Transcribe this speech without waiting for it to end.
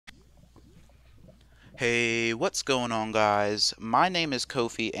Hey, what's going on, guys? My name is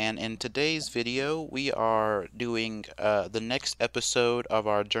Kofi, and in today's video, we are doing the next episode of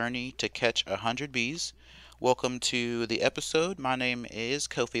our journey to catch 100 bees. Welcome to the episode. My name is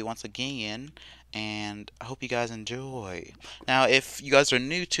Kofi once again, and I hope you guys enjoy. Now, if you guys are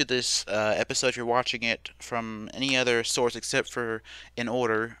new to this episode, you're watching it from any other source except for in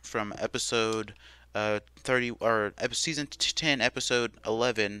order from episode 30 or season 10, episode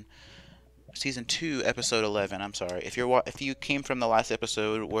 11. Season 2, episode 11. I'm sorry. If you came from the last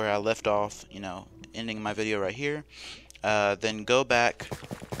episode where I left off, ending my video right here, then go back.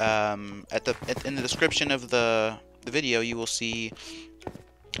 In the description of the video, you will see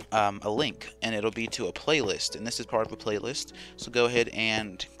a link, and it'll be to a playlist, and this is part of a playlist. So go ahead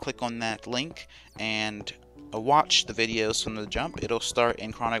and click on that link and watch the videos from the jump. It'll start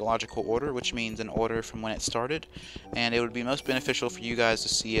in chronological order, which means in order from when it started, and it would be most beneficial for you guys to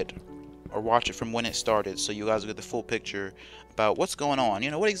see it or watch it from when it started, so you guys get the full picture about what's going on.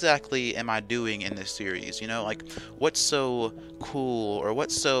 What exactly am I doing in this series? Like, what's so cool or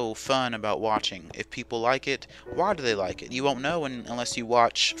what's so fun about watching? If people like it, why do they like it? You won't know unless you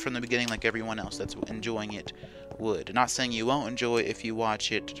watch from the beginning like everyone else that's enjoying it would. Not saying you won't enjoy it if you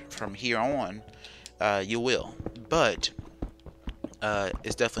watch it from here on. You will, but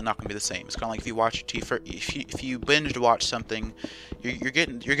it's definitely not going to be the same. It's kind of like if you watch if you binge watch something, you're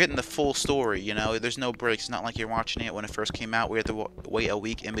getting the full story. There's no breaks. It's not like you're watching it when it first came out. We have to wait a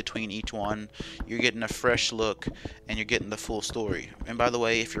week in between each one. You're getting a fresh look, and you're getting the full story. And by the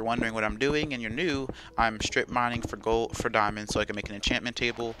way, if you're wondering what I'm doing and you're new, I'm strip mining for diamonds so I can make an enchantment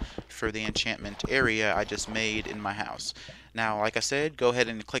table for the enchantment area I just made in my house. Now, like I said, go ahead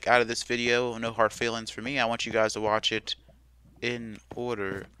and click out of this video. No hard feelings for me. I want you guys to watch it in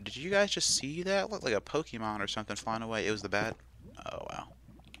order. Did you guys just see that? It looked like a Pokemon or something flying away. It was the bat. Oh, wow.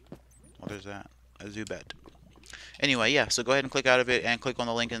 What is that? A Zubat. Anyway, yeah, so go ahead and click out of it and click on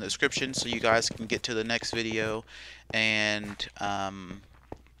the link in the description so you guys can get to the next video. And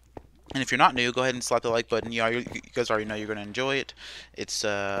if you're not new, go ahead and slap the like button. You guys already know you're going to enjoy it. It's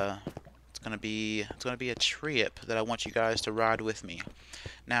gonna be a trip that I want you guys to ride with me.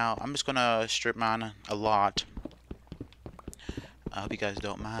 Now, I'm just gonna strip mine a lot. I hope you guys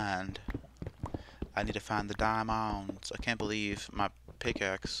don't mind. I need to find the diamonds. I can't believe my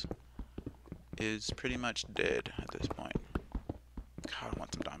pickaxe is pretty much dead at this point. God, I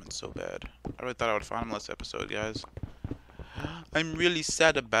want some diamonds so bad. I really thought I would find them last episode, guys. I'm really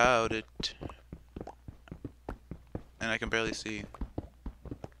sad about it. And I can barely see. I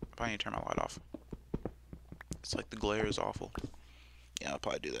probably need to turn my light off. It's like the glare is awful. Yeah, I'll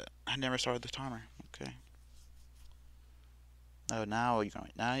probably do that. I never started the timer. Okay. Oh, now you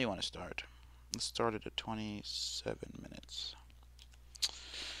want to start. Let's start it at 27 minutes.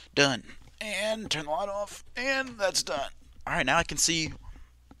 Done. And turn the light off. And that's done. Alright, now I can see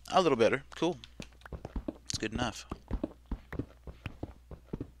a little better. Cool. It's good enough.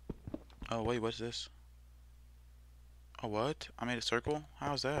 Oh, wait, what's this? Oh, what? I made a circle?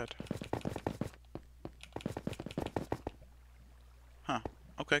 How's that? Huh.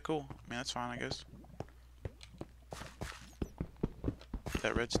 Okay, cool. I mean, that's fine, I guess.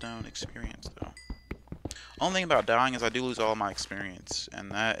 That redstone experience, though. Only thing about dying is I do lose all my experience,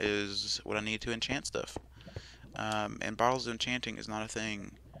 and that is what I need to enchant stuff. And bottles of enchanting is not a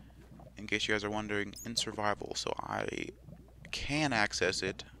thing, in case you guys are wondering, in survival, so I can access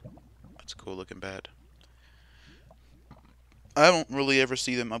it. That's a cool looking bed. I don't really ever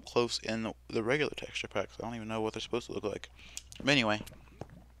see them up close in the regular texture packs. I don't even know what they're supposed to look like. But anyway.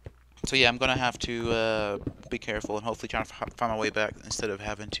 So yeah, I'm gonna have to be careful and hopefully try to find my way back instead of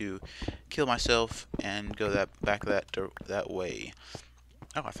having to kill myself and go back that way.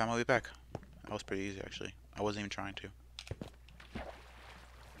 Oh, I found my way back. That was pretty easy, actually. I wasn't even trying to.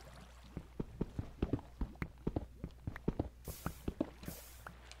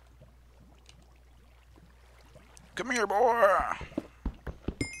 Come here, boy!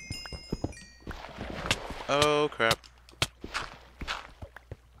 Oh crap.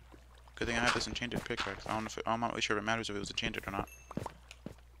 Good thing I have this enchanted pickaxe. I'm not really sure if it matters if it was enchanted or not.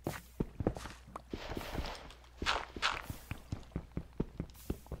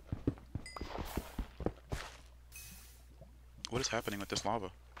 What is happening with this lava?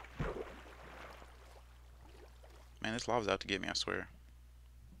 Man, this lava's out to get me, I swear.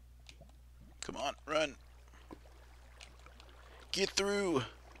 Come on, run! Get through!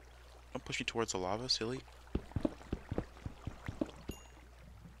 Don't push me towards the lava, silly.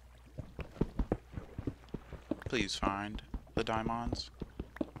 Please find the diamonds.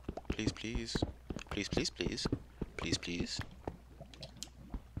 Please, please. Please, please, please. Please, please.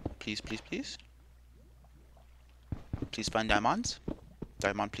 Please, please, please. Please find diamonds.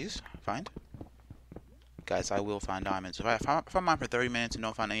 Diamond, please. Find. Guys, I will find diamonds. If I'm mine for 30 minutes and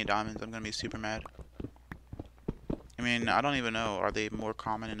don't find any diamonds, I'm gonna be super mad. I mean, I don't even know. Are they more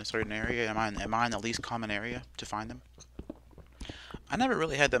common in a certain area? Am I in the least common area to find them? I never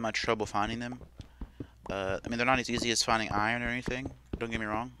really had that much trouble finding them. I mean, they're not as easy as finding iron or anything. Don't get me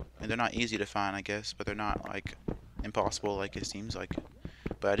wrong. I mean, they're not easy to find, I guess, but they're not, like, impossible like it seems like.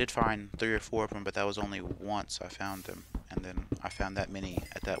 But I did find 3 or 4 of them, but that was only once I found them. And then I found that many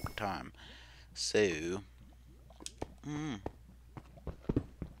at that time. So...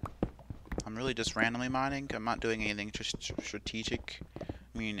 I'm really just randomly mining. I'm not doing anything just strategic.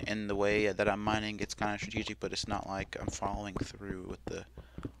 I mean, in the way that I'm mining, it's kind of strategic, but it's not like I'm following through with the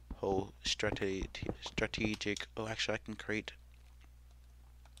whole strategic. Oh, actually, I can create.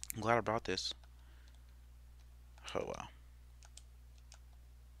 I'm glad I brought this. Oh, wow.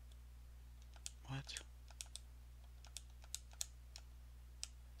 What?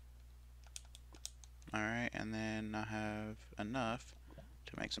 Alright, and then I have enough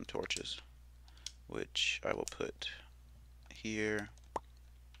to make some torches, which I will put here.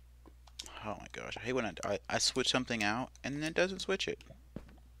 Oh my gosh, I hate when I switch something out and then it doesn't switch it.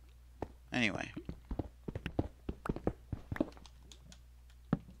 Anyway.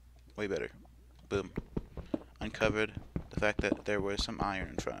 Way better. Boom. Uncovered the fact that there was some iron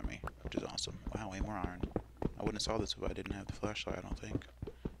in front of me, which is awesome. Wow, way more iron. I wouldn't have saw this if I didn't have the flashlight, I don't think.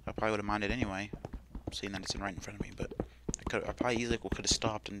 I probably would have mined it anyway, seeing that it's right in front of me, but I probably easily could have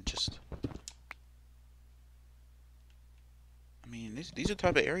stopped and just... I mean, these are the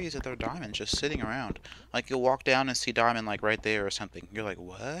type of areas that there are diamonds just sitting around. Like, you'll walk down and see diamond, like, right there or something. You're like,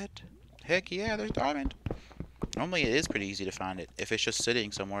 what? Heck yeah, there's diamond. Normally, it is pretty easy to find it if it's just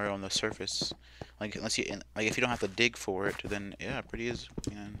sitting somewhere on the surface. Like, unless you, like, if you don't have to dig for it, then, yeah, pretty easy.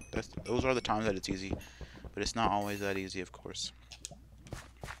 You know, those are the times that it's easy. But it's not always that easy, of course.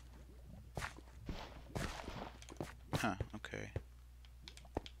 Huh, okay.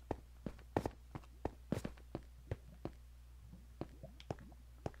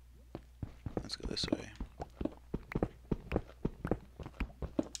 Let's go this way.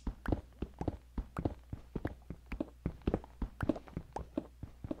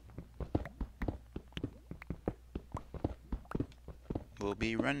 We'll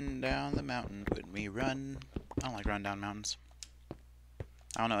be running down the mountain when we run. I don't like running down mountains.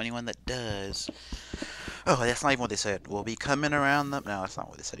 I don't know anyone that does. Oh, that's not even what they said. We'll be coming around the... No, that's not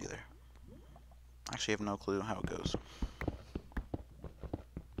what they said either. Actually, I have no clue how it goes.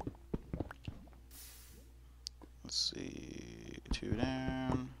 Let's see. 2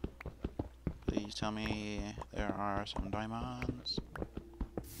 down. Please tell me there are some diamonds.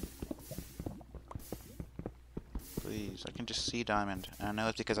 Please, I can just see diamond. And I know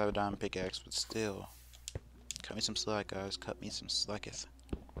it's because I have a diamond pickaxe, but still. Cut me some slack, guys. Cut me some slacketh.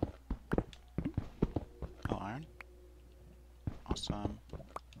 Oh, iron. Awesome.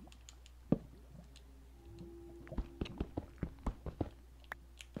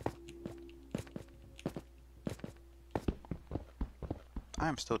 I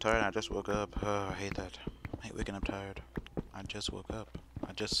am still tired. I just woke up. Oh, I hate that. I hate waking up tired. I just woke up.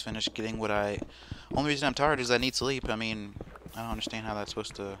 I just finished getting what I... Only reason I'm tired is I need sleep. I mean, I don't understand how that's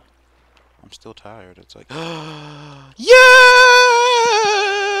supposed to... I'm still tired. It's like... Yes!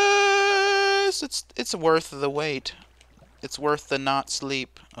 It's worth the wait. It's worth the not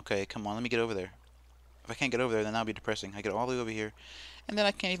sleep. Okay, come on. Let me get over there. If I can't get over there, then that'll be depressing. I get all the way over here. And then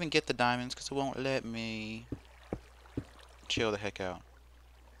I can't even get the diamonds because it won't let me. Chill the heck out.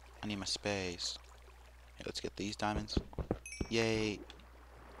 I need my space. Hey, let's get these diamonds. Yay.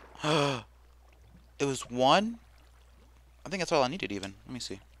 It was 1? I think that's all I needed even. Let me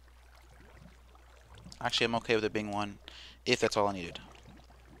see. Actually, I'm okay with it being 1. If that's all I needed.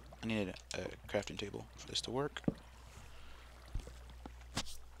 I needed a crafting table for this to work.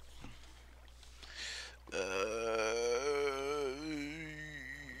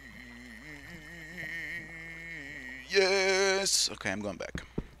 Yes! Okay, I'm going back.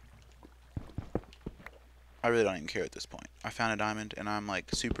 I really don't even care at this point. I found a diamond, and I'm, like,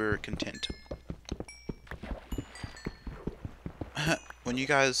 super content. When you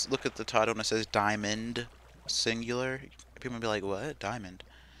guys look at the title and it says diamond, singular, people will be like, what? Diamond?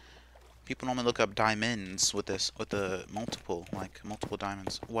 People normally look up diamonds with this, with the multiple, like, multiple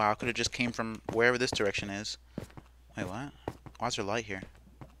diamonds. Wow, I could have just came from wherever this direction is. Wait, what? Why is there light here?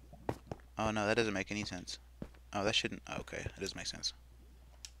 Oh, no, that doesn't make any sense. Oh, that shouldn't... Oh, okay, that does make sense.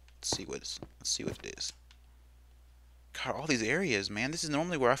 Let's see what it is. God, all these areas, man. This is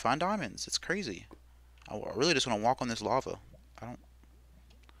normally where I find diamonds. It's crazy. I really just want to walk on this lava.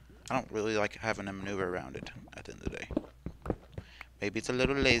 I don't really like having to maneuver around it at the end of the day. Maybe it's a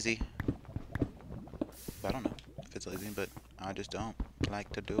little lazy. But I don't know if it's lazy, but I just don't like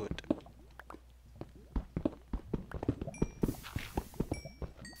to do it.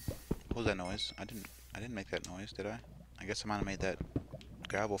 What was that noise? I didn't make that noise, did I? I guess I might have made that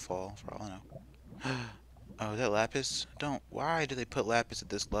gravel fall for all I know. Oh, is that lapis? Why do they put lapis at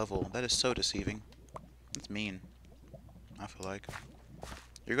this level? That is so deceiving. That's mean, I feel like.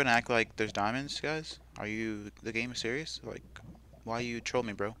 You're gonna act like there's diamonds, guys? Are you, the game is serious? Like, why you troll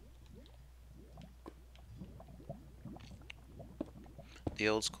me, bro? The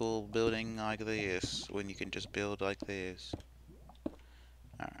old school building like this, when you can just build like this.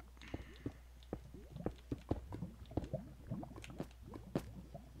 Alright.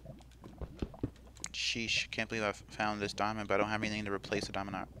 Sheesh, can't believe I found this diamond, but I don't have anything to replace the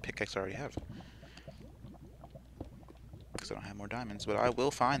diamond pickaxe I already have. Because I don't have more diamonds, but I will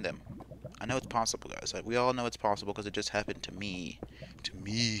find them. I know it's possible, guys. We all know it's possible because it just happened to me. To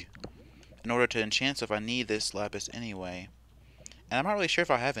me. In order to enchant stuff, I need this lapis anyway. And I'm not really sure if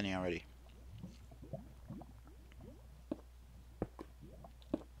I have any already.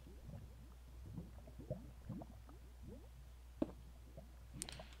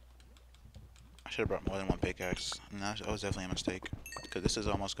 I should have brought more than one pickaxe. And that was definitely a mistake. Because this is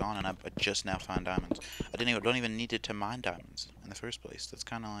almost gone and I just now find diamonds. Don't even need it to mine diamonds in the first place. That's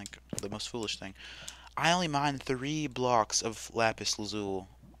kind of like the most foolish thing. I only mined 3 blocks of lapis lazuli.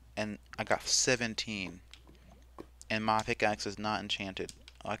 And I got 17. And my pickaxe is not enchanted.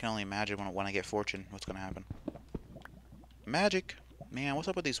 I can only imagine when I get fortune what's going to happen. Magic! Man, what's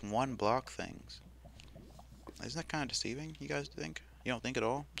up with these 1 block things? Isn't that kind of deceiving, you guys think? You don't think at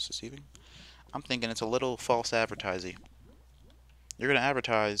all? It's deceiving? I'm thinking it's a little false advertising. You're going to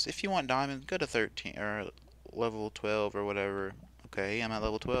advertise, if you want diamonds, go to 13, or level 12 or whatever. Okay, I'm at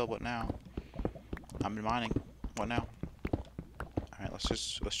level 12, what now? I'm mining, what now? Alright,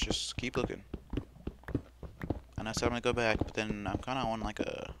 let's just keep looking. And I said I'm going to go back, but then I'm kind of on like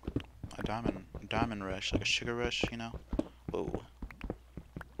a diamond rush, like a sugar rush, you know? Whoa.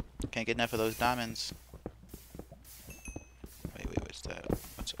 Can't get enough of those diamonds. Wait, what's that?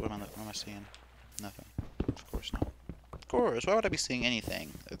 What am I seeing? Nothing. Of course not. Of course, why would I be seeing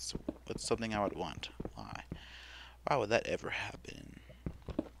anything? That's something I would want. Why? Why would that ever happen?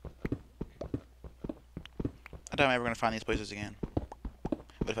 I doubt I'm ever gonna find these places again.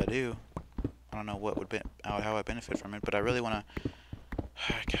 But if I do, I don't know what would be how I benefit from it. But I really wanna.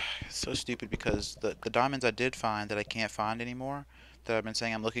 It's so stupid because the diamonds I did find that I can't find anymore, that I've been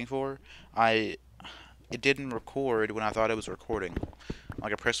saying I'm looking for, it didn't record when I thought it was recording.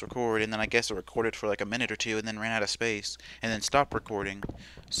 Like I pressed record and then I guess it recorded for like a minute or two and then ran out of space and then stopped recording.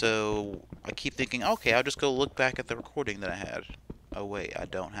 So I keep thinking, okay, I'll just go look back at the recording that I had. Oh wait, I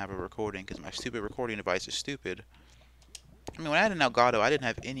don't have a recording because my stupid recording device is stupid. I mean, when I had an Elgato, I didn't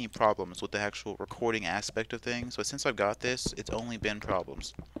have any problems with the actual recording aspect of things, but since I've got this, it's only been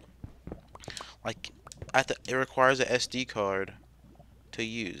problems. Like, it requires a SD card to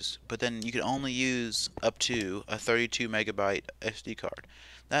use, but then you can only use up to a 32 megabyte SD card.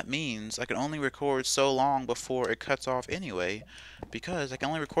 That means I can only record so long before it cuts off anyway, because I can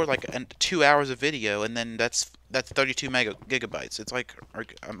only record like 2 hours of video, and then that's 32 gigabytes. It's like,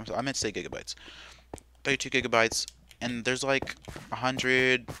 I meant to say gigabytes. 32 gigabytes, and there's like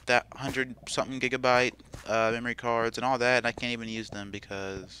 100 something gigabyte memory cards and all that, and I can't even use them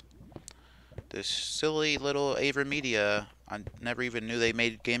because this silly little AverMedia, I never even knew they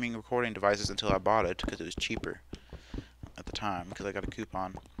made gaming recording devices until I bought it because it was cheaper at the time because I got a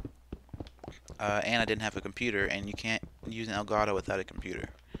coupon. And I didn't have a computer, and you can't use an Elgato without a computer.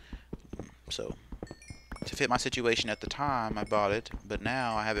 So, to fit my situation at the time, I bought it, but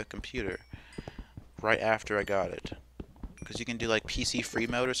now I have a computer right after I got it. Because you can do like PC free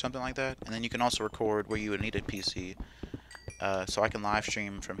mode or something like that, and then you can also record where you would need a PC. So I can live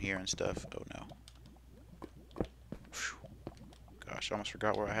stream from here and stuff. Oh no. Whew. Gosh, I almost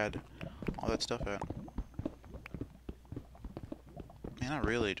forgot where I had all that stuff at. Man, I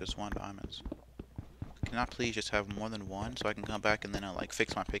really just want diamonds. Can I please just have more than one so I can come back and then like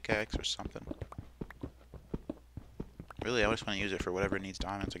fix my pickaxe or something? Really, I just want to use it for whatever needs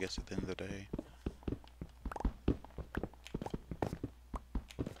diamonds, I guess, at the end of the day.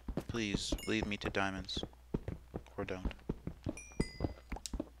 Please, lead me to diamonds. Or don't.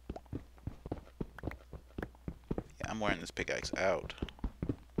 Yeah, I'm wearing this pickaxe out.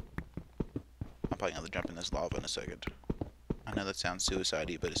 I'm probably gonna jump in this lava in a second. I know that sounds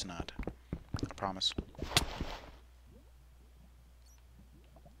suicide-y, but it's not. I promise.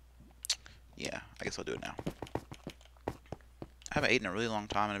 Yeah, I guess I'll do it now. I haven't eaten in a really long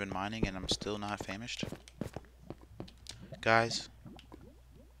time and I've been mining and I'm still not famished. Guys,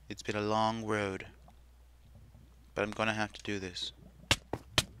 it's been a long road, but I'm gonna have to do this.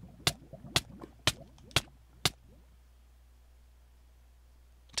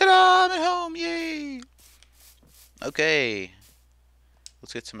 Ta-da! I'm at home! Yay! Okay.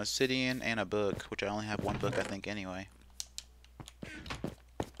 Let's get some obsidian and a book, which I only have one book, I think, anyway.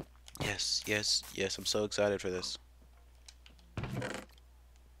 Yes, yes, yes, I'm so excited for this.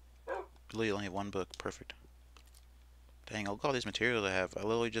 Literally only have one book. Perfect. Dang, look at all these materials I have. I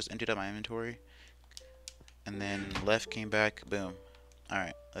literally just emptied out my inventory. And then left, came back, boom.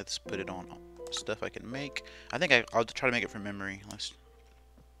 Alright, let's put it on stuff I can make. I think I'll try to make it from memory. Let's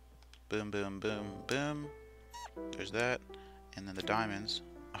boom, boom, boom, boom. There's that. And then the diamonds.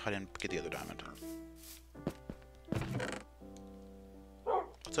 Oh, I didn't get the other diamond.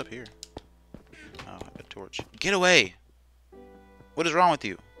 What's up here? Oh, a torch. Get away! What is wrong with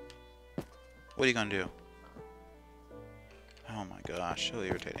you? What are you gonna do? Oh my gosh, so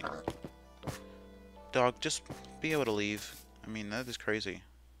irritating. Dog, just be able to leave. I mean, that is crazy.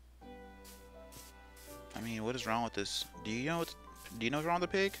 I mean, what is wrong with this? Do you know what's wrong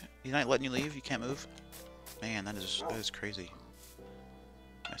with the pig? He's not letting you leave? You can't move? Man, that is crazy.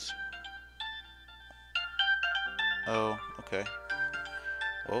 Nice. Oh, okay.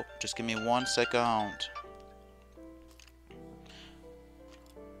 Well, just give me 1 second.